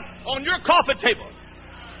of God on your coffee table.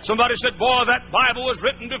 Somebody said, boy, that Bible was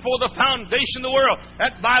written before the foundation of the world.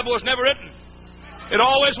 That Bible was never written. It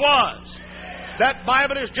always was. That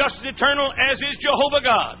Bible is just as eternal as is Jehovah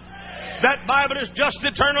God. That Bible is just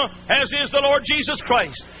as eternal as is the Lord Jesus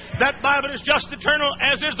Christ. That Bible is just as eternal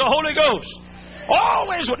as is the Holy Ghost.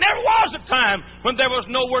 Always, never was a time when there was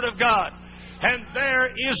no Word of God. And there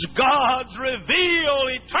is God's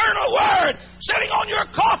revealed eternal Word sitting on your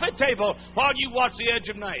coffee table while you watch The Edge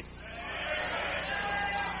of Night.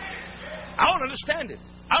 I don't understand it.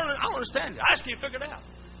 I don't understand it. I just can't figure it out.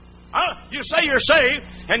 You say you're saved,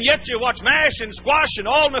 and yet you watch MASH and Squash and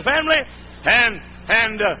All in the Family and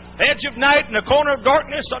Edge of Night and The Corner of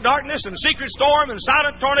Darkness and Secret Storm and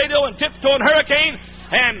Silent Tornado and Tiptoe and Hurricane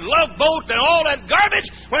and Love Boat and all that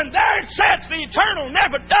garbage, when there sits the eternal,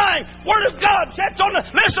 never-dying Word of God sits on the...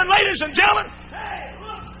 Listen, ladies and gentlemen, hey,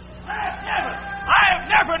 look, I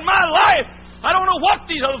have never in my life I don't know what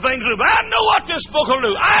these other things do, but I know what this book will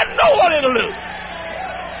do. I know what it'll do.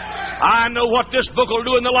 I know what this book will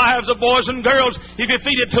do in the lives of boys and girls if you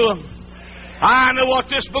feed it to them. I know what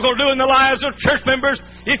this book will do in the lives of church members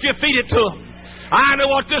if you feed it to them. I know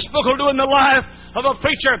what this book will do in the life of a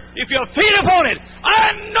preacher if you feed upon it.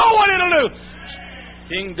 I know what it'll do.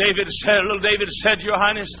 King David said, little David said, Your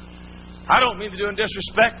Highness, I don't mean to do in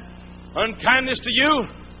disrespect, unkindness to you.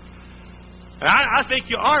 And I think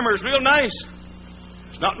your armor is real nice.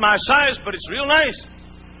 It's not my size, but it's real nice.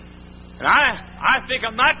 And I think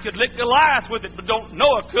I might could lick Goliath with it, but don't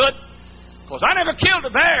know I could. Because I never killed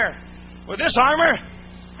a bear with this armor.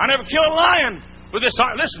 I never killed a lion with this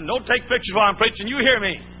armor. Listen, don't take pictures while I'm preaching. You hear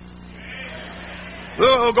me.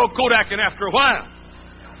 We'll go Kodaking after a while.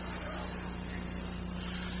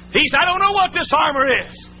 He said, I don't know what this armor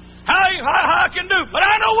is. How I can do. But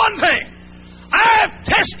I know one thing. I've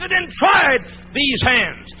tested and tried these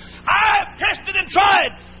hands. I've tested and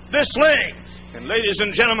tried this sling. And ladies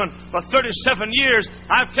and gentlemen, for 37 years,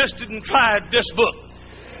 I've tested and tried this book.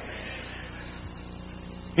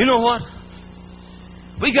 You know what?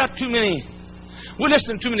 We got too many. We're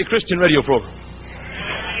listening to too many Christian radio programs.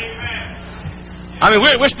 I mean,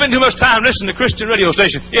 we're spending too much time listening to Christian radio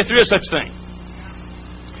stations, if there is such a thing.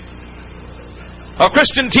 Or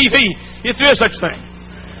Christian TV, if there is such a thing.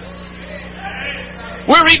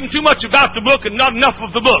 We're reading too much about the book and not enough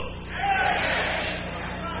of the book.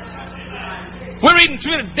 We're reading too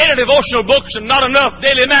many daily devotional books and not enough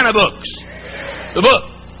daily manna books. The book.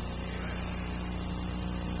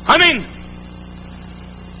 I mean,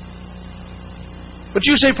 but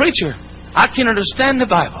you say, preacher, I can't understand the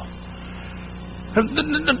Bible.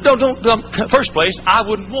 Don't. First place, I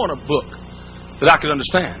wouldn't want a book that I could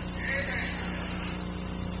understand.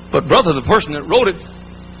 But brother, the person that wrote it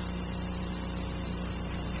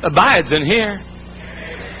abides in here.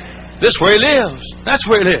 This is where he lives. That's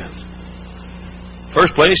where he lives.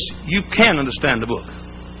 First place, you can understand the book.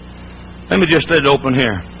 Let me just let it open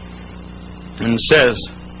here. And it says,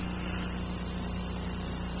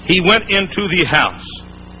 he went into the house.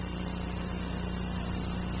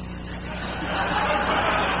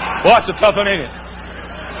 Boy, it's a tough one, ain't it?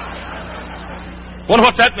 Wonder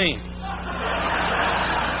what that means.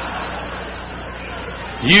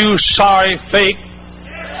 You sorry fake.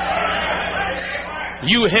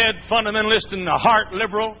 You head fundamentalist and the heart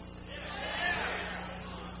liberal.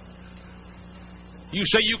 You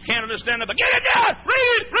say you can't understand it, but get it down!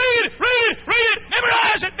 Read it! Read it! Read it! Read it!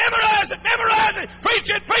 Memorize it! Memorize it! Memorize it! Preach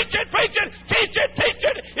it! Preach it! Preach it! Teach it! Teach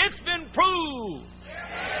it! It's been proved.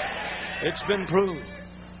 It's been proved.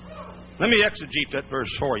 Let me exegete that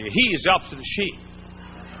verse for you. He is the opposite of she.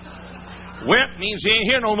 Went means he ain't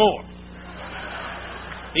here no more.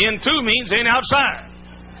 Into means he ain't outside.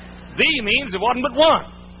 The means there wasn't but one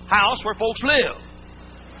house where folks live.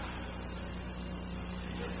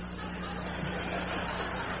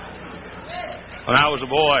 When I was a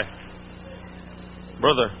boy,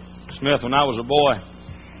 Brother Smith, when I was a boy,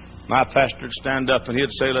 my pastor would stand up and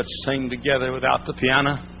he'd say, let's sing together without the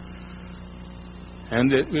piano. And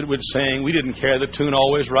we would sing, we didn't care the tune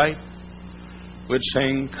always right. We'd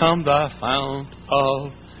sing, come thou fount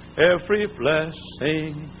of every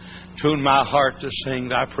blessing, tune my heart to sing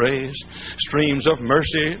thy praise. Streams of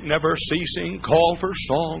mercy never ceasing, call for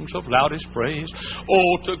songs of loudest praise.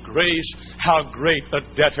 Oh, to grace, how great a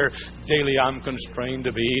debtor daily I'm constrained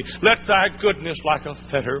to be. Let thy goodness like a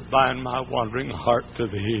fetter bind my wandering heart to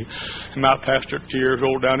thee. And my pastor, tears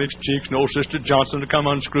rolled down his cheeks, and old Sister Johnson to come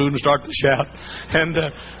unscrewed and start to shout. And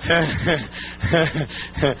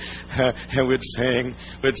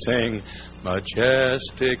we'd sing,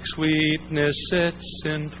 majestic sweetness sits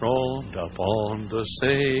enthroned upon the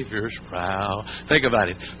Savior's brow. Think about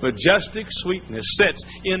it. Majestic sweetness sits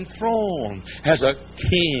enthroned as a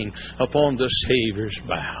king upon the Savior's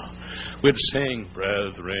brow. We'd sing,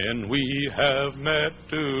 brethren, we have met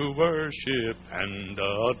to worship and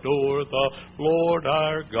adore the Lord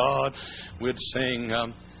our God. We'd sing,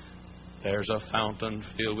 there's a fountain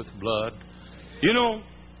filled with blood. You know,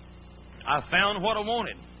 I found what I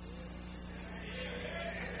wanted.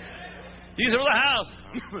 These little houses.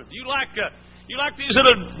 You like these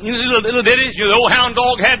little ditties? You know, the old hound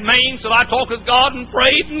dog had mange, so I talked with God and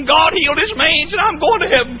prayed, and God healed his mange, and I'm going to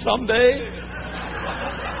heaven someday.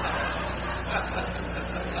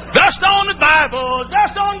 Just on the Bible,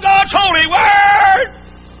 just on God's holy word.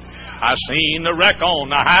 I seen the wreck on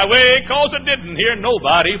the highway, 'cause I didn't hear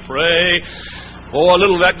nobody pray. Boy, a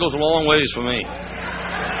little of that goes a long ways for me.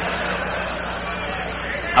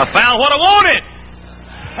 I found what I wanted.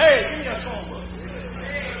 Hey, give me a songbook.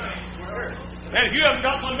 And if you haven't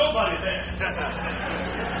got one, nobody there.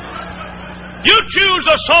 You choose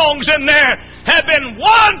the songs in there have been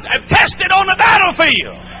won and tested on the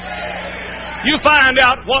battlefield. You find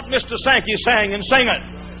out what Mr. Sankey sang and sing it.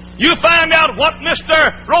 You find out what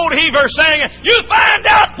Mr. Roadheaver sang. You find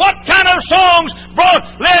out what kind of songs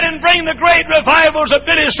led and bring the great revivals of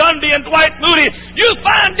Billy Sunday and Dwight Moody. You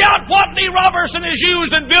find out what Lee Robertson is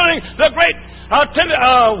used in building the great,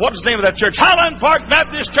 what's the name of that church? Highland Park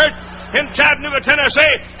Baptist Church in Chattanooga,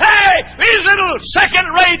 Tennessee. Hey, these little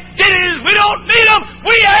second-rate ditties, we don't need them.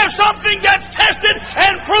 We have something that's tested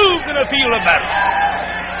and proved in the field of battle.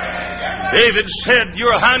 David said,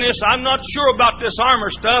 Your Highness, I'm not sure about this armor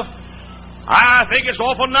stuff. I think it's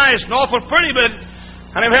awful nice and awful pretty, but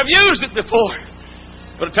I never have used it before.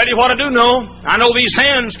 But I'll tell you what I do know. I know these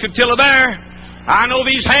hands could kill a bear. I know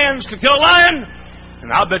these hands could kill a lion.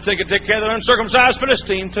 And I'll bet they could take care of the uncircumcised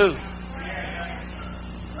Philistine, too.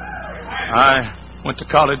 I went to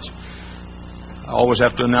college. I always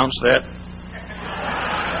have to announce that.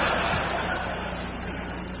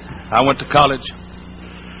 I went to college.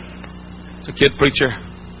 As a kid preacher.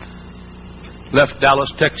 Left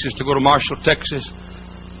Dallas, Texas to go to Marshall, Texas.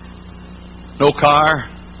 No car.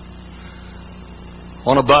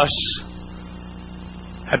 On a bus.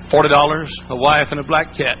 Had $40, a wife, and a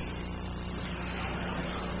black cat.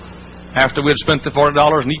 After we had spent the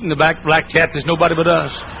 $40 and eaten the black cat, there's nobody but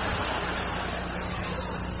us.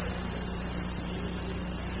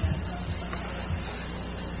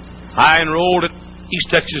 I enrolled at East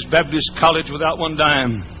Texas Baptist College without one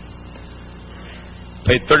dime.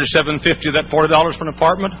 Paid $37.50 of that $40 for an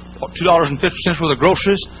apartment. Bought $2.50 worth of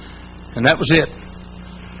groceries, and that was it.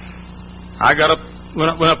 I got up, went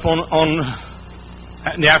up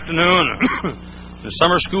in the afternoon, the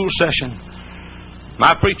summer school session.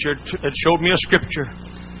 My preacher had showed me a scripture.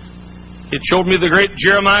 It showed me the great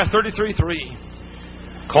Jeremiah 33:3.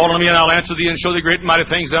 Call on me and I'll answer thee and show thee great and mighty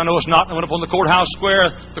things thou knowest not. And I went up on the courthouse square,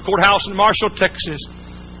 the courthouse in Marshall, Texas.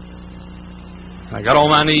 I got on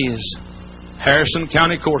my knees. Harrison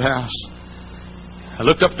County Courthouse. I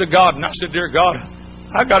looked up to God and I said, Dear God,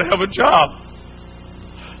 I got to have a job.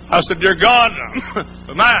 I said, Dear God,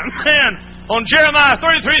 my man, on Jeremiah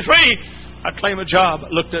 33:3, I'd claim a job. I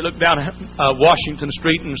looked down at Washington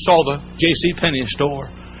Street and saw the J.C. Penney store.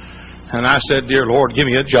 And I said, Dear Lord, give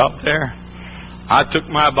me a job there. I took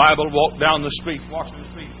my Bible, walked down the street, Washington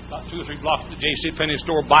Street, about 2 or 3 blocks to the J.C. Penney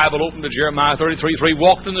store, Bible open to Jeremiah 33:3,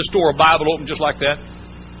 walked in the store, Bible open just like that.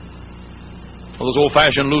 One of those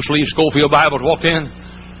old-fashioned loose-leaf Schofield Bibles, walked in.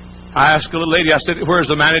 I asked the little lady, I said, Where's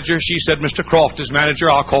the manager? She said, Mr. Croft is manager.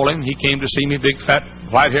 I'll call him. He came to see me, big, fat,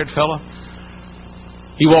 white-haired fellow.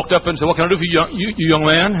 He walked up and said, What can I do for you, young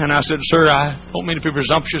man? And I said, Sir, I don't mean to be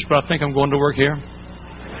presumptuous, but I think I'm going to work here.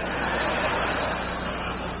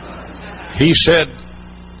 He said,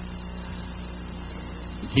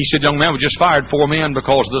 Young man, we just fired 4 men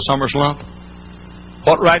because of the summer slump.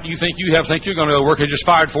 What right do you think you have? Think you're going to work here? Just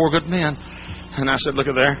fired 4 good men. And I said, Look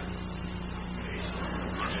at there.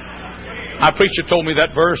 My preacher told me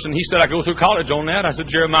that verse, and he said I go through college on that. I said,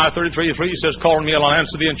 Jeremiah 33:3, he says, Call on me, and I'll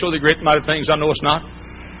answer thee, and show thee great and mighty things I knowest not.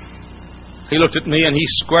 He looked at me, and he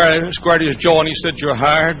squared his jaw, and he said, You're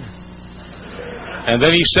hired. And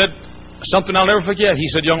then he said something I'll never forget. He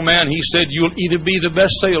said, Young man, he said, You'll either be the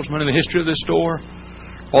best salesman in the history of this store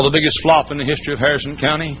or the biggest flop in the history of Harrison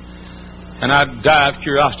County. And I'd die of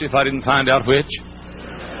curiosity if I didn't find out which.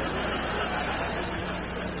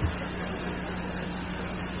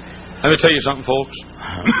 Let me tell you something, folks.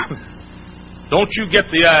 Don't you get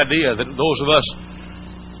the idea that those of us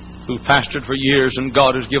who've pastored for years and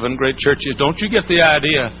God has given great churches, don't you get the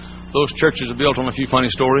idea those churches are built on a few funny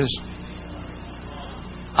stories?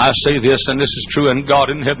 I say this, and this is true, and God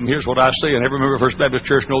in heaven hears what I say, and every member of First Baptist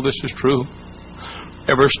Church knows this is true.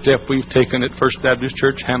 Every step we've taken at First Baptist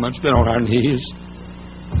Church, Hammond's been on our knees.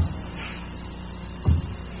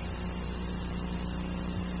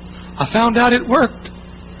 I found out it worked.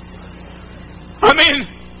 I mean,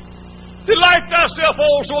 delight thyself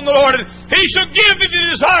also in the Lord, and He shall give thee the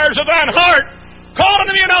desires of thine heart. Call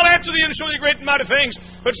unto me, and I'll answer thee, and show thee great and mighty things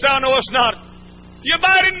which thou knowest not. If you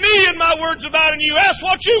abide in me, and my words abide in you, ask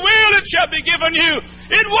what you will, it shall be given you.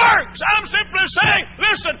 It works. I'm simply saying,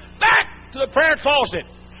 listen, back to the prayer closet,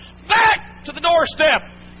 back to the doorstep,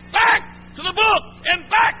 back to the book, and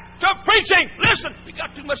back to preaching. Listen, we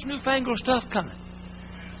got too much newfangled stuff coming.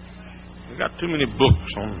 We've got too many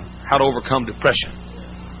books on how to overcome depression.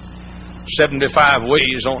 75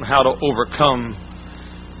 ways on how to overcome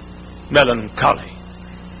melancholy.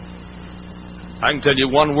 I can tell you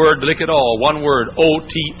one word to lick it all. One word.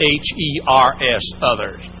 OTHERS.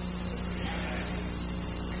 Others.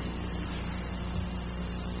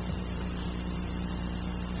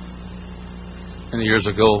 Many years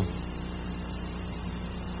ago,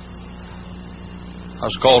 I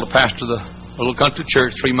was called to pastor the little country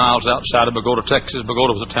church 3 miles outside of Bogota, Texas.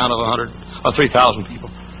 Bogota was a town of 3,000 people.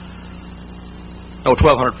 No,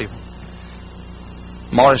 1,200 people.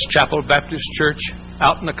 Morris Chapel Baptist Church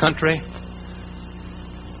out in the country.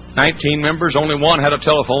 19 members. Only one had a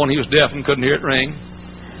telephone. He was deaf and couldn't hear it ring.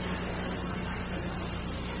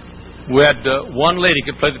 We had one lady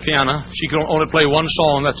could play the piano. She could only play one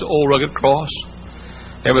song. That's the Old Rugged Cross.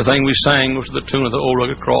 Everything we sang was to the tune of the Old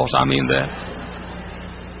Rugged Cross. I mean that.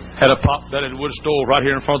 Had a pot-bellied wood stove right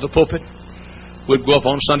here in front of the pulpit. We'd go up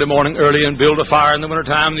on Sunday morning early and build a fire in the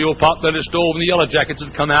wintertime. The old pot-bellied stove and the yellow jackets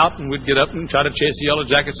would come out, and we'd get up and try to chase the yellow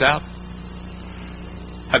jackets out.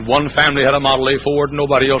 Had one family had a Model A Ford, and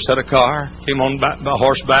nobody else had a car. Came on by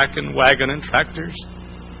horseback and wagon and tractors.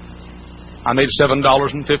 I made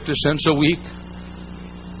 $7.50 a week.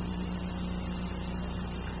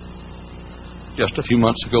 Just a few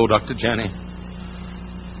months ago, Dr. Janney,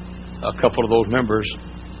 a couple of those members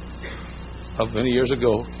of many years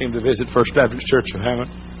ago came to visit First Baptist Church of Hammond.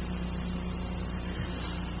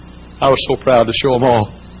 I was so proud to show them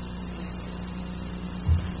all.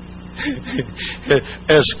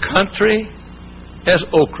 As country as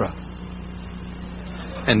okra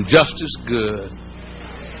and just as good.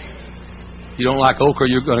 You don't like okra,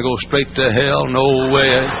 you're going to go straight to hell? No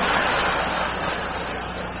way.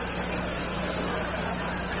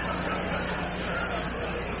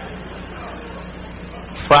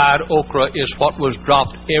 Fried okra is what was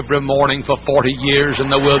dropped every morning for 40 years in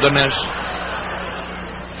the wilderness.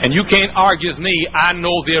 And you can't argue with me. I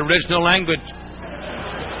know the original language.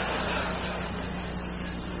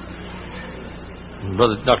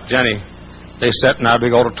 Brother Dr. Janney, they sat in our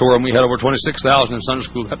big auditorium. We had over 26,000 in Sunday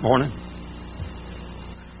school that morning.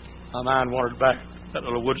 My mind wandered back to that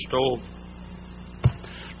little wood stove.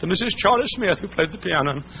 To Mrs. Charlie Smith, who played the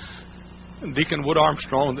piano, and Deacon Wood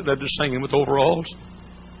Armstrong that led the singing with overalls.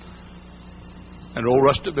 And old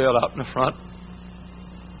Rusty Bell out in the front.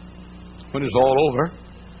 When it was all over,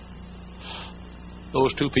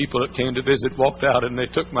 those two people that came to visit walked out and they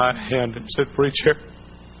took my hand and said, "Preacher,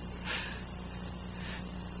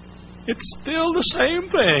 it's still the same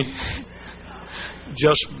thing.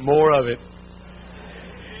 Just more of it.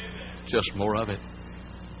 Just more of it."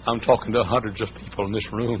 I'm talking to hundreds of people in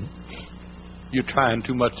this room. You're trying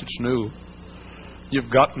too much that's new. You've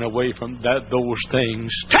gotten away from those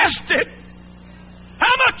things. Test it!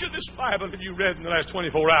 How much of this Bible have you read in the last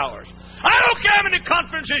 24 hours? I don't care how many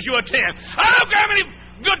conferences you attend. I don't care how many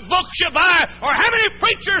good books you buy or how many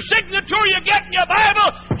preacher's signature you get in your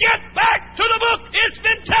Bible. Get back to the book. It's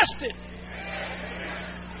been tested.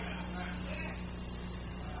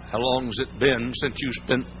 How long has it been since you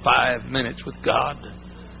spent 5 minutes with God?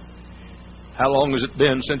 How long has it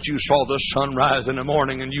been since you saw the sun rise in the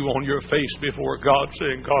morning and you on your face before God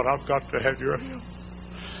saying, "God, I've got to have your help"?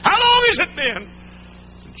 How long has it been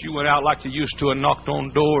since you went out like you used to and knocked on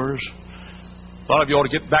doors? A lot of you ought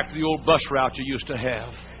to get back to the old bus route you used to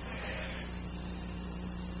have.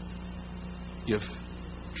 You've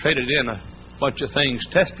traded in a bunch of things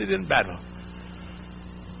tested in battle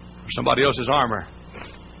for somebody else's armor,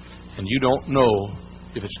 and you don't know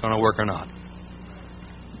if it's going to work or not.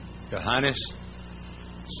 Your Highness,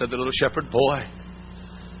 said the little shepherd boy,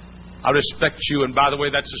 I respect you. And by the way,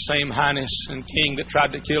 that's the same Highness and King that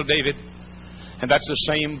tried to kill David. And that's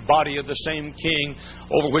the same body of the same King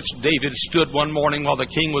over which David stood one morning while the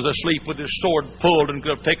King was asleep with his sword pulled and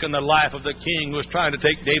could have taken the life of the King who was trying to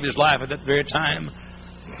take David's life at that very time.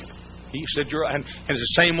 He said, and it's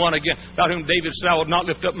the same one again about whom David said, "I would not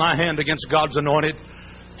lift up my hand against God's anointed."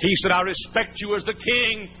 He said, "I respect you as the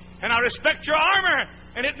King, and I respect your armor,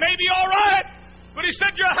 and it may be all right." But he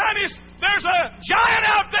said, "Your Highness, there's a giant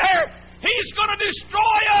out there. He's going to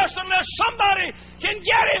destroy us unless somebody can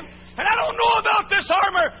get him. And I don't know about this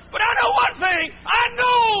armor, but I know one thing. I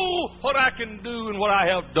know what I can do and what I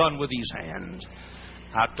have done with these hands.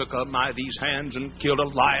 I took up these hands and killed a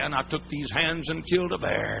lion. I took these hands and killed a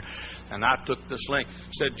bear. And I took the sling."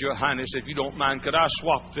 Said, "Your Highness, if you don't mind, could I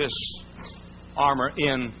swap this armor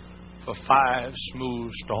in for 5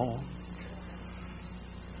 smooth stones?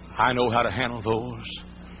 I know how to handle those.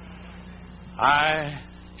 I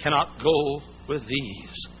cannot go with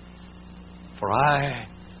these, for I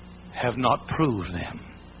have not proved them."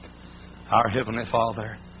 Our Heavenly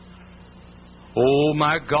Father, oh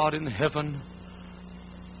my God in heaven,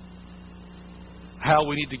 how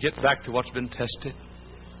we need to get back to what's been tested.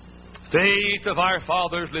 Faith of our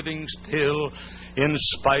fathers living still in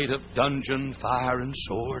spite of dungeon, fire, and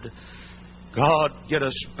sword. God, get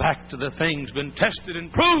us back to the things been tested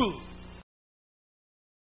and proved.